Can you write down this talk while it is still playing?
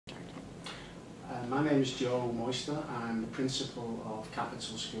My name is Joe Moyster. I'm the principal of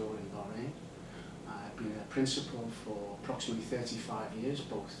Capital School in Bahrain. I've been a principal for approximately 35 years,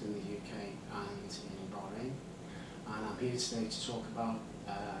 both in the UK and in Bahrain. And I'm here today to talk about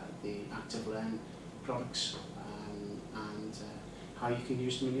the ActiveLearn products and how you can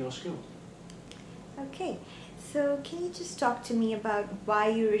use them in your school. Okay, so can you just talk to me about why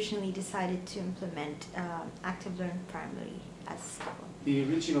you originally decided to implement ActiveLearn Primary as school? The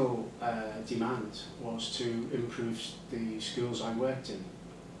original demand was to improve the schools I worked in,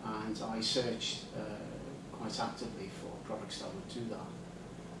 and I searched quite actively for products that would do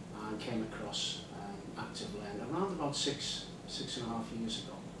that, and came across ActiveLearn around about six and a half years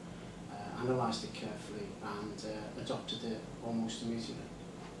ago. Analysed it carefully and adopted it almost immediately.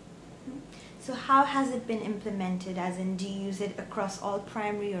 So how has it been implemented, as in do you use it across all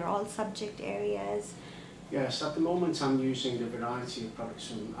primary or all subject areas? Yes, at the moment I'm using a variety of products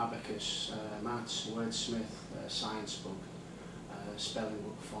from Abacus, Maths, Wordsmith, Science Book, Spelling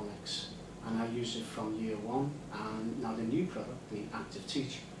Book, Phonics, and I use it from year 1, and now the new product, the Active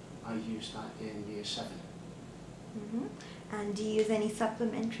Teach, I use that in year 7. And do you use any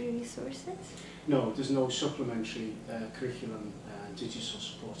supplementary resources? No, there's no supplementary curriculum digital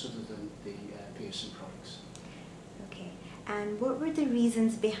support other than the Pearson products. Okay, and what were the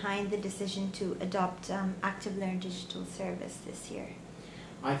reasons behind the decision to adopt ActiveLearn digital service this year?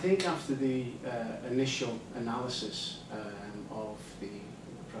 I think after the initial analysis of the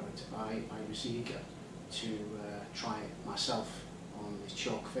product, I was eager to try it myself on the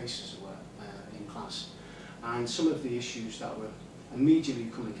chalk face, as it were, in class. And some of the issues that were immediately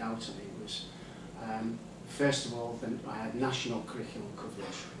coming out to me was, first of all, I had national curriculum coverage.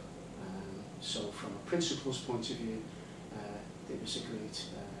 So from a principal's point of view, there was a great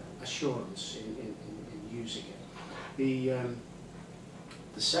assurance in using it.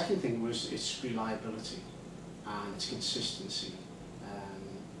 The second thing was its reliability and its consistency,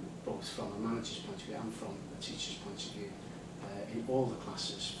 both from a manager's point of view and from a teacher's point of view, in all the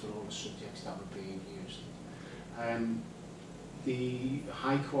classes for all the subjects that were being used. The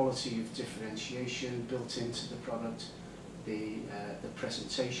high quality of differentiation built into the product, the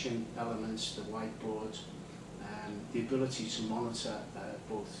presentation elements, the whiteboard, the ability to monitor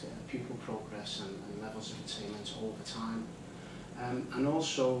both pupil progress and levels of attainment over time, and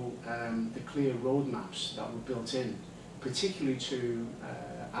also the clear roadmaps that were built in, particularly to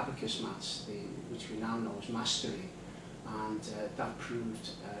Abacus Maths, which we now know as Mastery, and that proved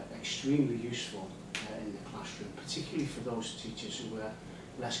extremely useful in the classroom, particularly for those teachers who were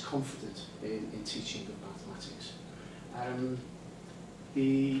less confident in teaching good mathematics.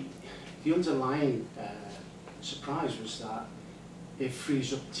 The underlying surprise was that it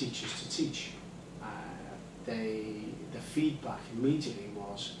frees up teachers to teach. The feedback immediately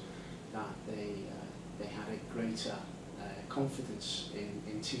was that they had a greater confidence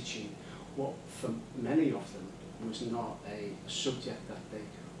in teaching what for many of them was not a subject that they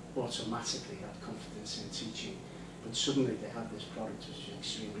automatically had confidence in teaching, but suddenly they had this product which was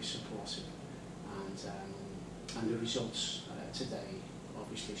extremely supportive, and the results today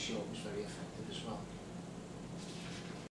obviously show it was very effective as well.